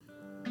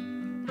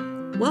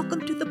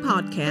Welcome to the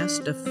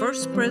podcast of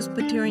First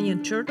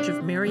Presbyterian Church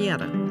of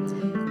Marietta,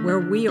 where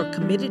we are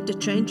committed to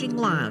changing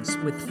lives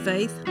with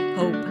faith,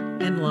 hope,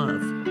 and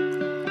love.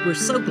 We're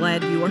so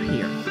glad you are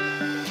here.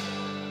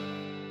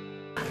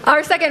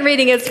 Our second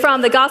reading is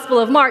from the Gospel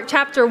of Mark,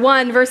 chapter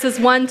 1,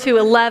 verses 1 to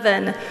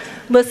 11.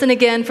 Listen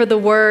again for the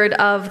word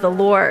of the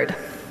Lord.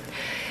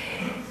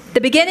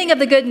 The beginning of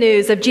the good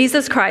news of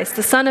Jesus Christ,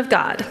 the Son of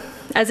God.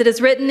 As it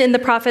is written in the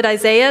prophet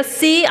Isaiah,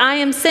 "See, I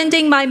am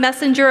sending my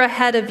messenger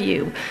ahead of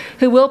you,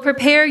 who will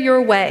prepare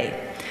your way.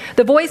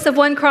 The voice of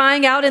one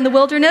crying out in the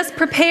wilderness,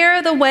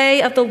 prepare the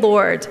way of the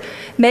Lord,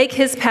 make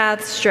his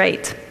path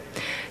straight."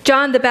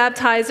 John the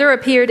Baptizer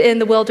appeared in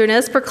the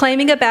wilderness,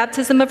 proclaiming a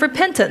baptism of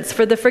repentance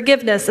for the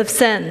forgiveness of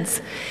sins.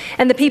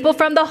 And the people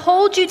from the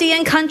whole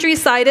Judean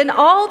countryside and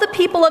all the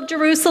people of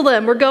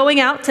Jerusalem were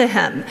going out to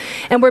him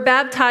and were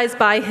baptized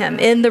by him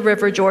in the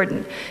river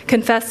Jordan,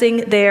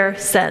 confessing their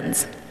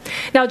sins.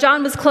 Now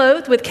John was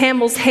clothed with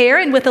camel's hair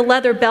and with a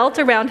leather belt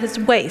around his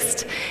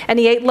waist, and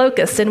he ate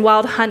locusts and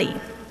wild honey.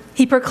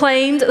 He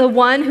proclaimed, "The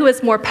one who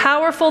is more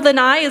powerful than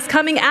I is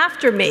coming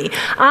after me.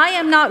 I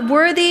am not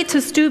worthy to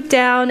stoop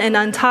down and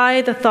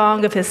untie the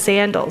thong of his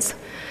sandals.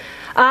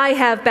 I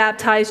have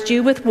baptized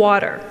you with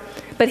water,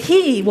 but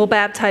he will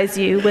baptize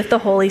you with the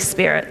Holy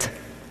Spirit."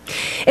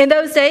 In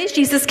those days,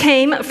 Jesus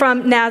came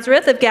from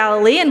Nazareth of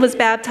Galilee and was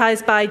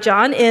baptized by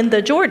John in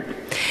the Jordan.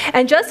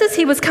 And just as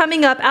he was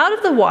coming up out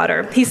of the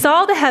water, he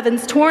saw the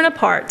heavens torn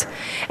apart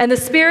and the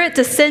Spirit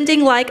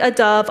descending like a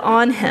dove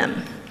on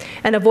him.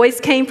 And a voice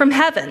came from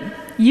heaven,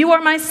 "You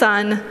are my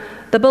Son,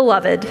 the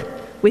beloved.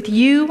 With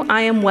you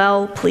I am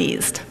well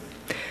pleased."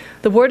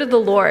 The word of the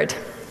Lord.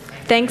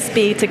 Thanks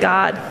be to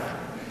God.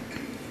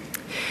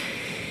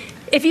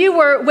 If you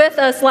were with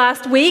us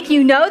last week,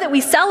 you know that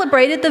we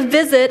celebrated the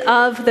visit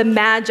of the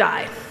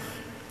Magi.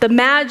 The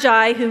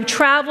Magi who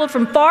traveled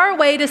from far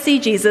away to see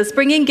Jesus,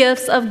 bringing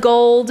gifts of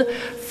gold,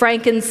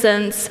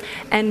 frankincense,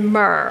 and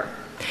myrrh.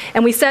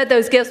 And we said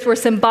those gifts were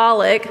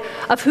symbolic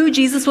of who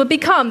Jesus would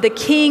become, the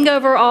King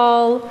over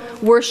all,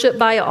 worshiped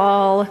by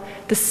all,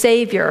 the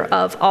Savior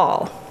of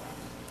all.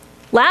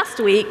 Last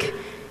week,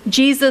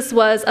 Jesus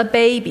was a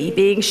baby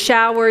being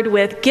showered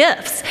with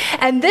gifts.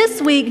 And this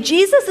week,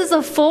 Jesus is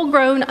a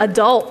full-grown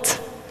adult.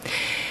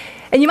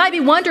 And you might be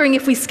wondering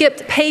if we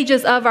skipped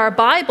pages of our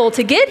Bible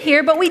to get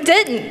here, but we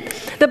didn't.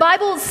 The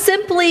Bible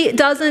simply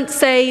doesn't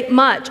say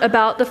much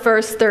about the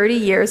first 30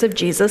 years of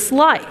Jesus'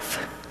 life.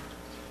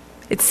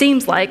 It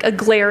seems like a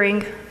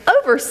glaring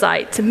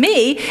oversight to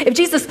me. If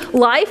Jesus'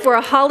 life were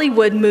a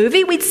Hollywood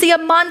movie, we'd see a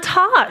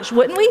montage,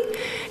 wouldn't we?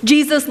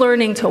 Jesus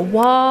learning to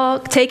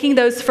walk, taking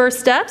those first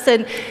steps,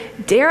 and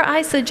dare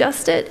I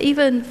suggest it,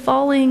 even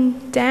falling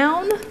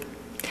down?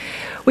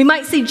 We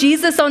might see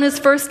Jesus on his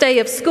first day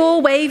of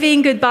school,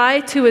 waving goodbye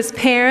to his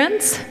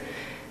parents,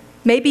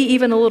 maybe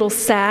even a little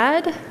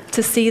sad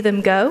to see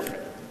them go.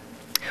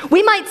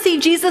 We might see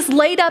Jesus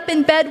laid up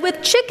in bed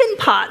with chicken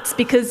pox,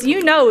 because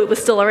you know it was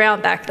still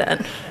around back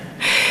then.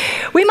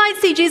 We might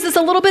see Jesus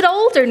a little bit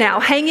older now,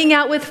 hanging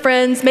out with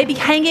friends, maybe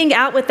hanging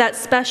out with that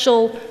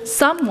special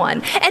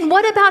someone. And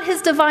what about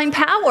his divine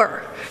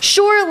power?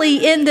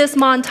 Surely in this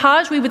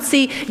montage we would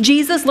see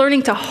Jesus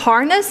learning to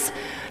harness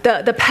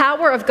the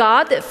power of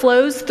God that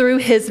flows through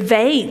his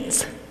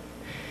veins.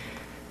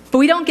 But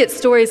we don't get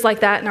stories like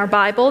that in our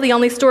Bible. The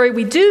only story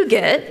we do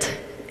get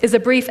is a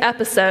brief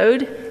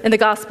episode in the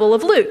Gospel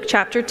of Luke,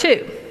 chapter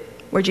 2,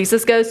 where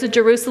Jesus goes to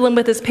Jerusalem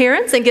with his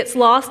parents and gets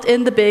lost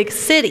in the big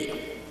city.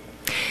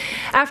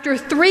 After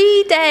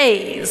 3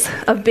 days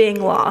of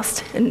being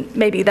lost, and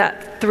maybe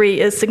that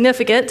 3 is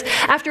significant,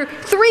 after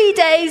 3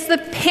 days, the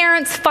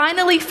parents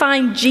finally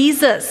find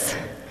Jesus.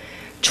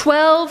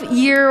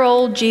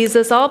 12-year-old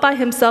Jesus all by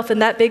himself in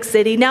that big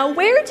city. Now,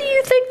 where do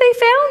you think they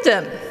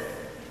found him?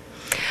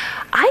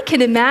 I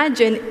can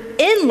imagine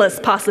endless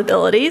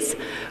possibilities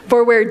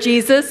for where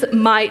Jesus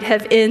might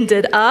have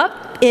ended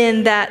up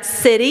in that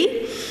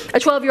city. A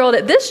 12-year-old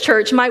at this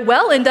church might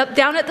well end up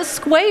down at the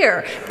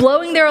square,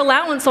 blowing their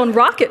allowance on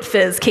Rocket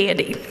Fizz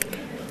candy.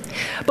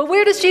 But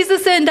where does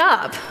Jesus end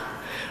up?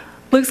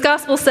 Luke's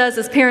gospel says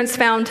his parents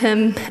found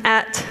him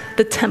at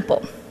the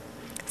temple.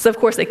 So of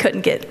course they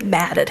couldn't get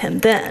mad at him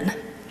then.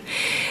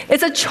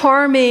 It's a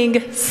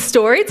charming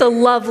story. It's a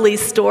lovely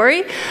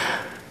story.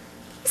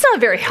 It's not a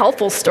very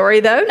helpful story,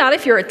 though, not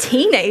if you're a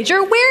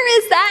teenager. Where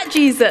is that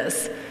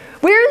Jesus?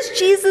 Where is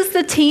Jesus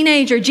the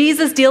teenager?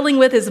 Jesus dealing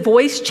with his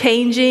voice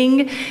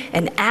changing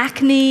and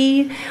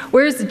acne?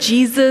 Where's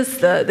Jesus,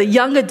 the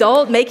young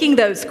adult, making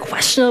those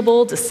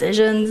questionable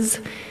decisions,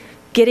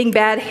 getting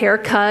bad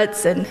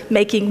haircuts and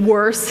making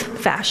worse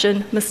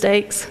fashion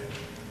mistakes?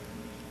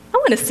 I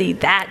want to see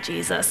that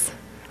Jesus.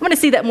 I want to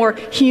see that more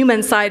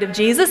human side of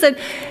Jesus. And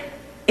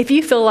if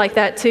you feel like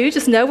that too,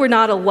 just know we're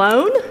not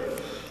alone.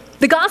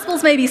 The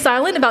Gospels may be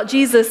silent about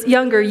Jesus'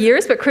 younger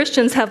years, but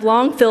Christians have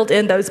long filled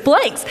in those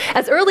blanks.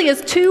 As early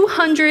as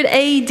 200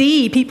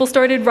 AD, people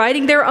started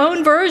writing their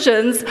own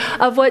versions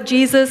of what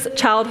Jesus'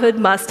 childhood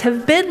must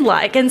have been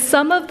like. And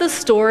some of the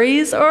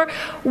stories are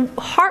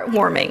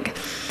heartwarming.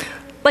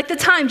 Like the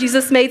time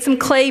Jesus made some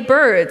clay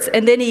birds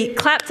and then he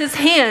clapped his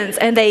hands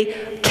and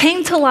they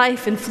came to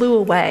life and flew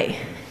away.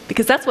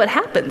 Because that's what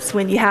happens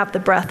when you have the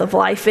breath of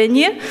life in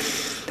you.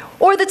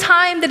 Or the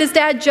time that his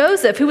dad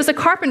Joseph, who was a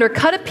carpenter,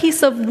 cut a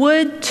piece of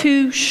wood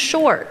too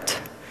short.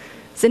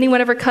 Has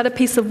anyone ever cut a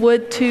piece of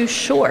wood too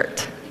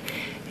short?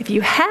 If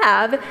you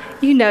have,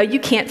 you know you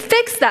can't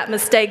fix that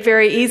mistake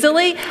very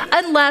easily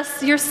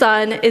unless your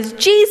son is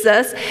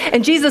Jesus.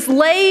 And Jesus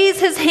lays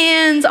his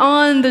hands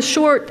on the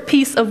short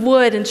piece of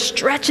wood and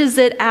stretches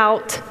it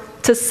out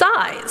to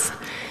size.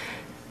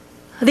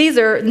 These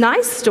are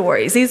nice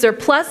stories. These are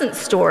pleasant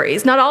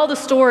stories. Not all the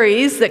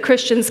stories that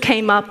Christians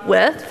came up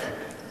with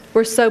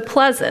were so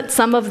pleasant.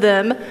 Some of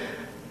them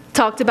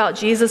talked about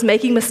Jesus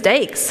making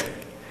mistakes,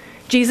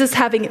 Jesus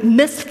having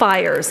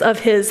misfires of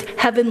his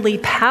heavenly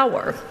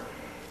power.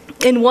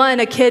 In one,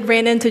 a kid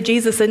ran into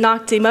Jesus and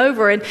knocked him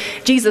over, and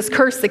Jesus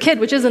cursed the kid,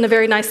 which isn't a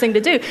very nice thing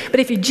to do.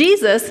 But if you're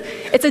Jesus,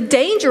 it's a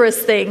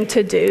dangerous thing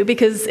to do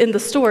because in the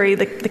story,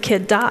 the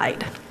kid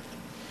died.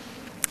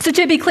 So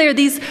to be clear,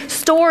 these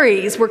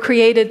stories were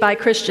created by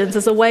Christians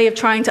as a way of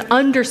trying to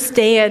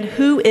understand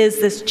who is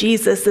this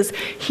Jesus, this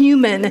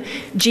human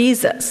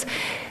Jesus.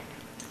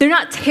 They're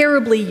not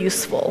terribly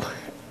useful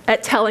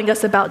at telling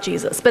us about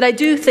Jesus, but I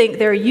do think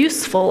they're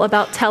useful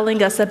about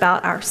telling us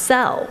about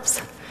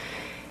ourselves.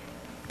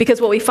 Because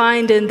what we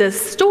find in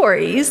these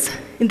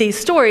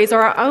stories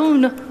are our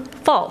own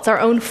faults,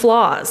 our own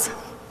flaws.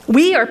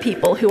 We are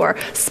people who are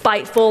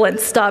spiteful and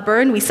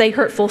stubborn. We say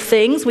hurtful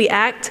things. We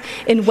act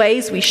in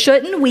ways we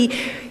shouldn't. We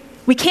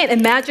can't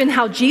imagine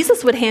how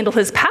Jesus would handle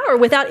his power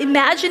without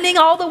imagining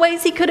all the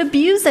ways he could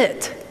abuse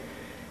it.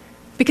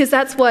 Because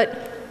that's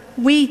what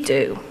we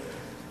do.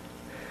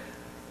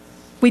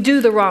 We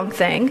do the wrong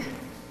thing,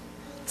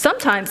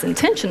 sometimes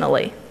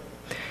intentionally.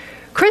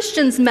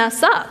 Christians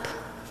mess up.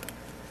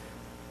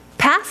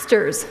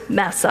 Pastors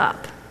mess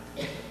up.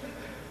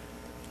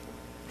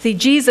 See,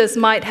 Jesus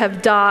might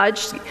have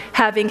dodged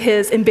having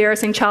his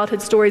embarrassing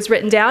childhood stories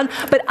written down,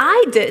 but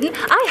I didn't.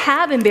 I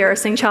have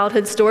embarrassing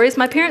childhood stories.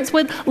 My parents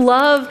would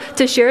love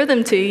to share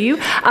them to you.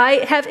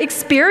 I have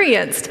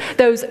experienced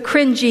those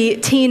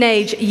cringy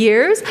teenage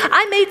years.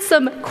 I made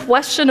some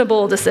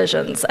questionable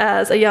decisions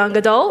as a young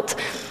adult.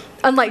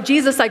 Unlike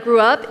Jesus, I grew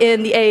up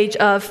in the age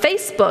of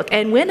Facebook,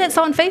 and when it's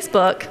on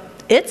Facebook,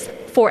 it's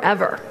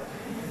forever.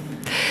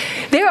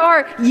 There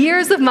are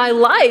years of my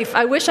life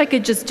I wish I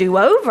could just do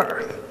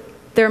over.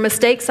 There are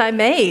mistakes I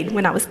made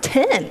when I was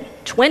 10,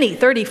 20,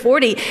 30,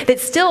 40 that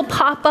still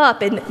pop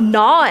up and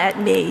gnaw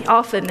at me,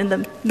 often in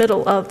the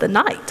middle of the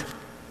night.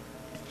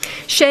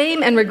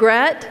 Shame and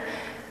regret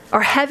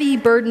are heavy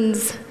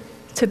burdens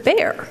to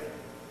bear,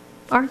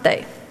 aren't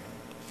they?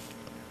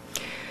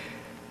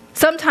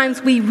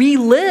 Sometimes we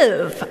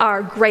relive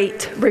our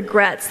great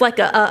regrets like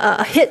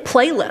a hit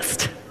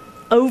playlist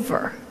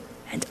over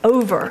and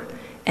over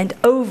and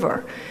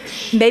over.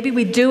 Maybe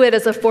we do it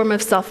as a form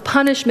of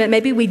self-punishment.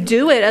 Maybe we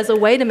do it as a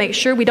way to make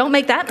sure we don't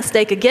make that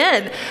mistake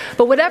again.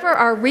 But whatever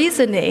our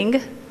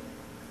reasoning,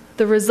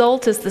 the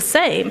result is the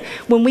same.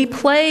 When we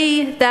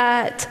play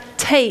that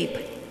tape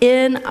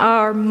in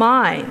our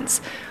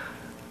minds,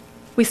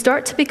 we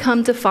start to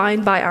become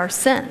defined by our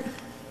sin.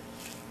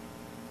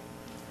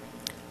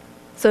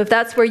 So if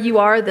that's where you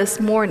are this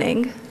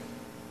morning,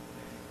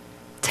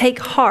 take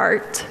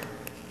heart.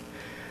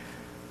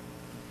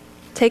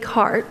 Take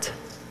heart.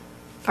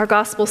 Our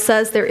gospel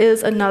says there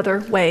is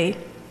another way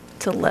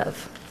to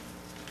live.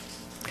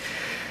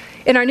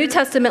 In our New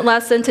Testament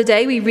lesson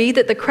today, we read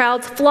that the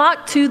crowds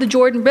flocked to the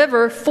Jordan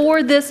River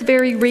for this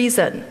very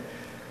reason,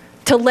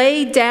 to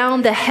lay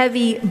down the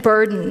heavy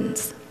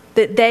burdens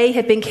that they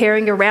had been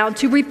carrying around,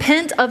 to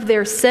repent of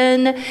their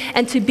sin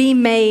and to be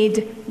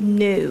made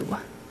new.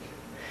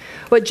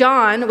 What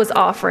John was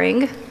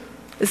offering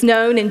is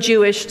known in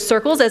Jewish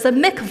circles as a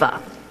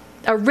mikvah,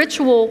 a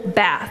ritual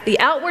bath, the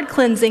outward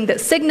cleansing that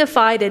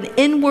signified an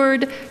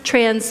inward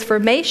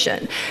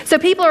transformation. So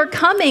people are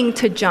coming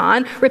to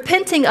John,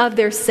 repenting of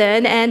their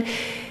sin and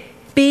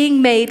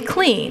being made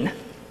clean.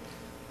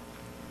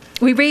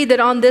 We read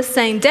that on this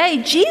same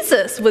day,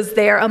 Jesus was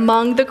there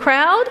among the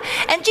crowd,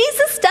 and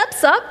Jesus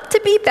steps up to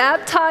be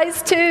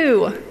baptized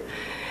too.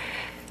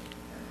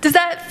 Does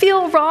that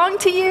feel wrong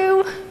to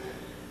you?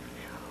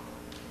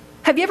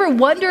 Have you ever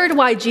wondered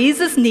why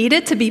Jesus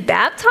needed to be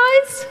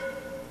baptized?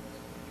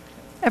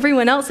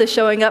 Everyone else is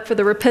showing up for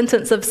the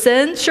repentance of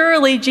sin.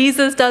 Surely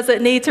Jesus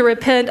doesn't need to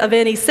repent of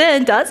any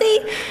sin, does he?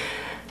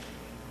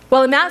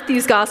 Well, in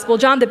Matthew's gospel,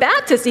 John the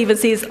Baptist even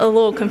seems a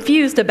little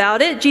confused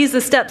about it.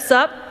 Jesus steps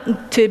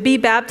up to be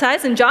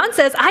baptized, and John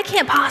says, I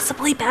can't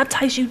possibly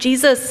baptize you,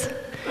 Jesus.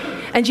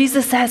 And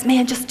Jesus says,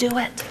 man, just do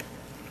it.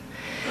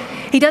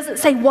 He doesn't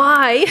say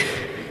why.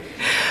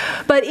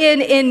 But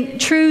in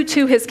true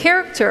to his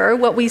character,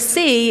 what we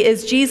see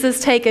is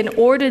Jesus take an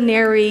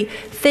ordinary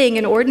thing,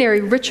 an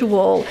ordinary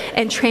ritual,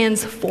 and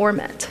transform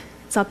it.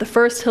 It's not the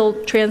first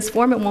he'll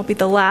transform, it won't be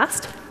the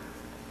last.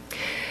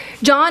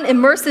 John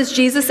immerses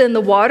Jesus in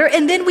the water,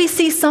 and then we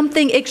see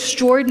something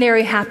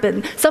extraordinary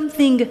happen,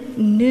 something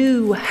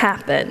new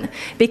happen,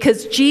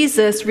 because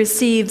Jesus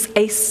receives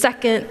a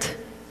second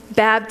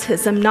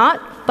baptism,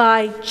 not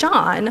by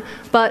John,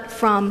 but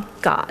from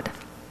God.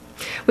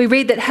 We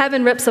read that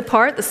heaven rips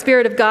apart, the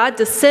Spirit of God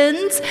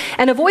descends,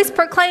 and a voice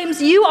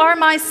proclaims, "You are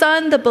my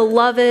Son, the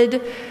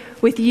beloved.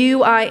 With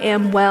you I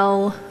am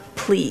well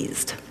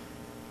pleased."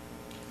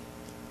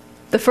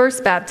 The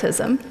first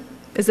baptism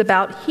is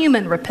about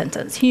human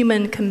repentance,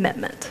 human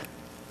commitment.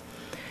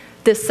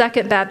 This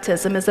second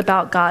baptism is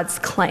about God's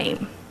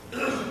claim.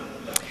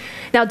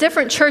 Now,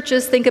 different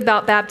churches think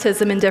about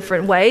baptism in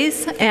different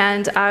ways,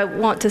 and I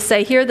want to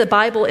say here the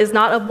Bible is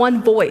not of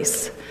one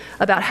voice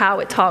about how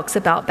it talks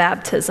about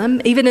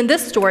baptism. Even in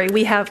this story,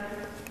 we have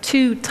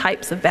two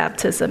types of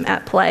baptism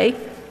at play.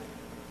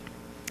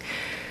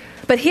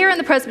 But here in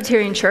the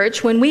Presbyterian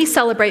Church, when we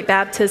celebrate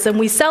baptism,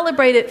 we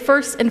celebrate it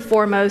first and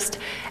foremost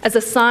as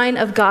a sign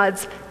of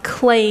God's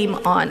claim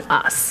on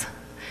us.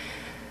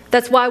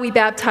 That's why we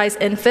baptize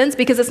infants,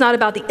 because it's not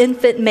about the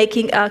infant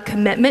making a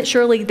commitment.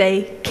 Surely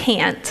they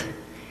can't.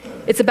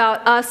 It's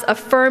about us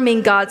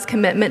affirming God's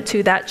commitment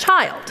to that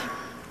child.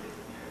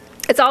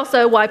 It's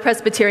also why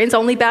Presbyterians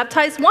only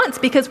baptize once,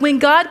 because when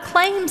God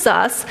claims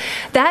us,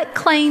 that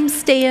claim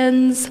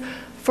stands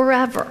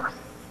forever.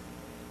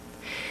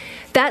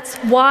 That's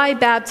why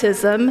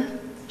baptism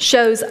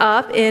shows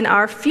up in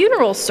our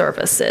funeral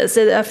services.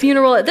 At a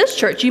funeral at this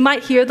church, you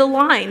might hear the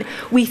line,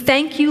 "We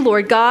thank you,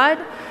 Lord God,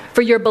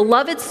 for your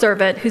beloved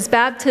servant whose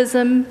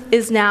baptism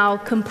is now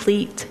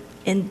complete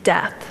in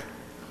death."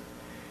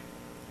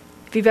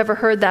 If you've ever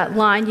heard that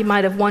line, you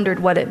might have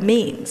wondered what it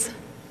means.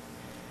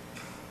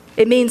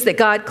 It means that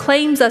God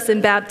claims us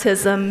in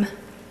baptism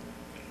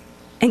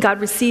and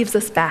God receives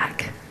us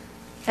back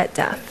at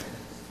death.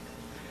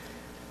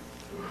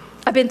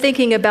 I've been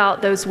thinking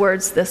about those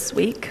words this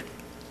week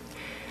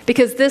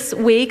because this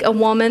week a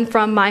woman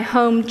from my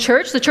home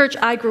church, the church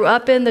I grew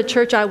up in, the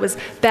church I was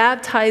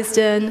baptized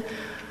in,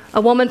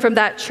 a woman from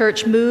that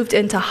church moved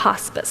into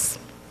hospice.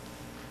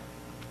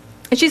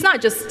 And she's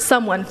not just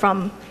someone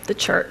from the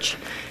church.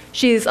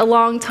 She's a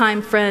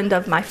longtime friend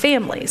of my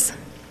family's.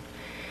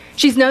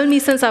 She's known me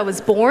since I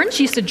was born.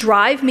 She used to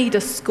drive me to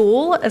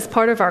school as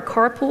part of our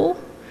carpool.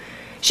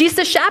 She used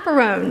to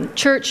chaperone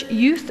church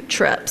youth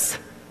trips.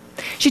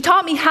 She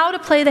taught me how to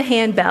play the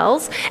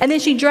handbells, and then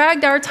she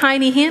dragged our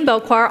tiny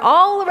handbell choir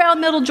all around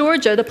Middle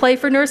Georgia to play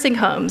for nursing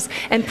homes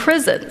and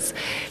prisons.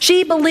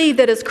 She believed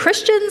that as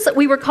Christians,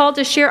 we were called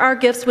to share our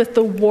gifts with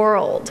the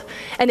world.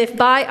 And if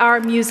by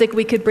our music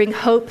we could bring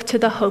hope to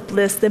the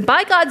hopeless, then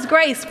by God's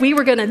grace, we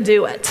were going to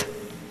do it.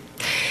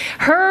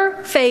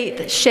 Her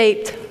faith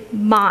shaped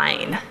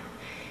mine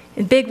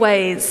in big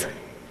ways,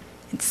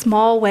 in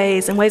small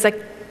ways, in ways I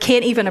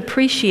can't even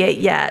appreciate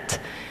yet.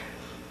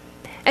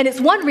 And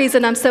it's one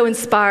reason I'm so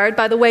inspired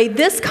by the way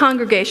this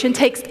congregation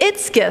takes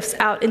its gifts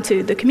out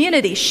into the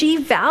community. She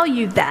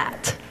valued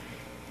that,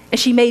 and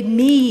she made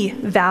me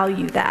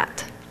value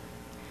that.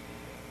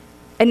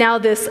 And now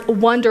this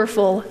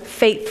wonderful,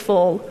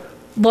 faithful,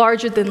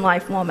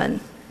 larger-than-life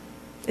woman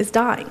is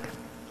dying.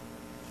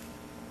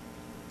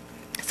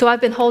 So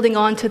I've been holding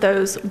on to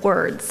those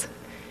words.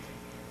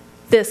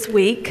 This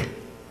week,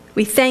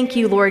 we thank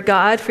you, Lord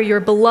God, for your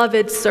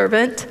beloved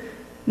servant,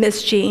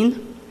 Miss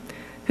Jean,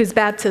 whose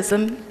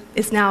baptism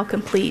is now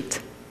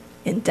complete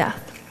in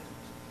death.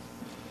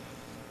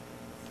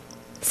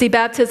 See,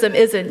 baptism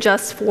isn't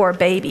just for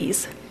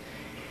babies.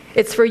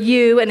 It's for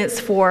you, and it's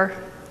for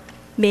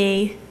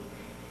me,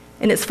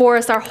 and it's for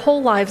us our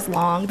whole lives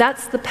long.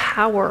 That's the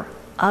power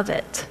of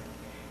it.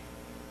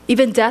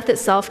 Even death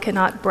itself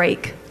cannot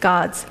break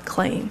God's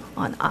claim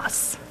on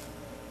us.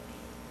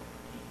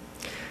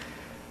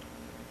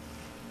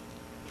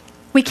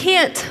 We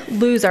can't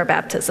lose our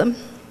baptism.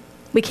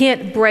 We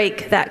can't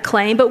break that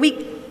claim, but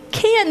we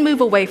can move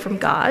away from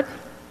God,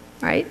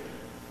 right?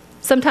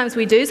 Sometimes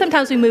we do.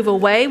 Sometimes we move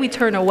away, we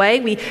turn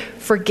away, we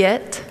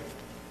forget.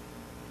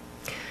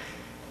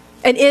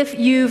 And if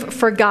you've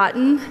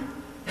forgotten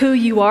who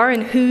you are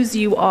and whose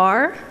you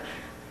are,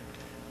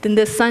 then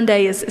this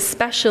Sunday is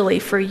especially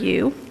for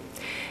you.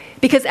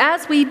 Because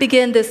as we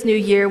begin this new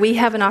year, we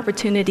have an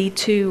opportunity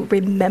to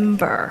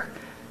remember.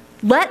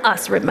 Let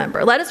us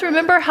remember. Let us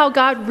remember how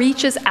God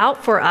reaches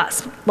out for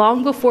us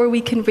long before we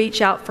can reach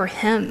out for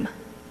him.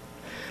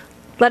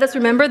 Let us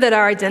remember that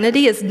our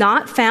identity is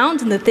not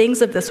found in the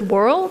things of this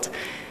world.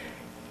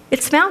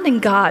 It's found in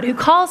God, who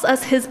calls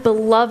us his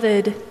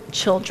beloved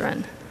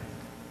children.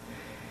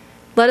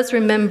 Let us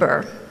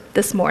remember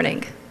this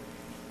morning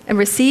and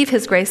receive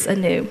his grace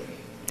anew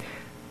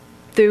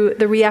through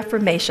the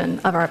reaffirmation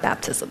of our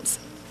baptisms.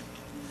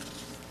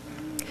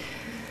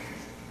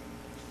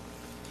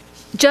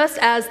 Just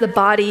as the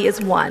body is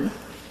one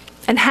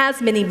and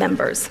has many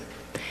members,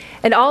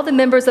 and all the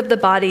members of the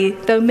body,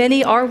 though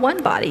many, are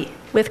one body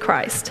with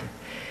Christ.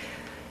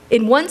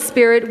 In one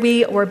spirit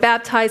we were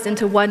baptized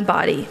into one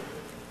body.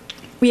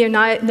 We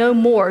are no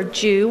more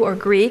Jew or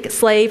Greek,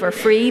 slave or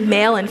free,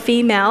 male and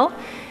female.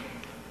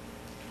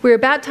 We are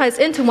baptized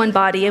into one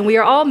body, and we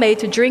are all made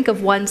to drink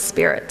of one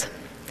Spirit.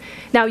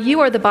 Now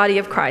you are the body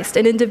of Christ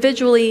and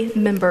individually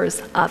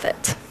members of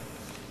it.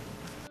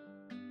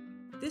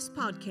 This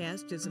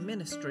podcast is a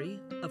ministry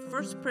of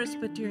First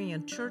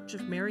Presbyterian Church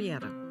of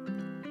Marietta.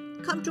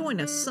 Come join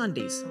us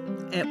Sundays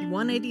at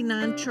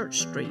 189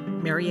 Church Street,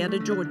 Marietta,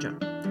 Georgia,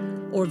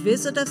 or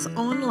visit us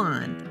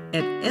online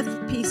at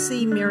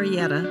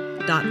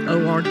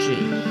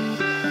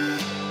fpcmarietta.org.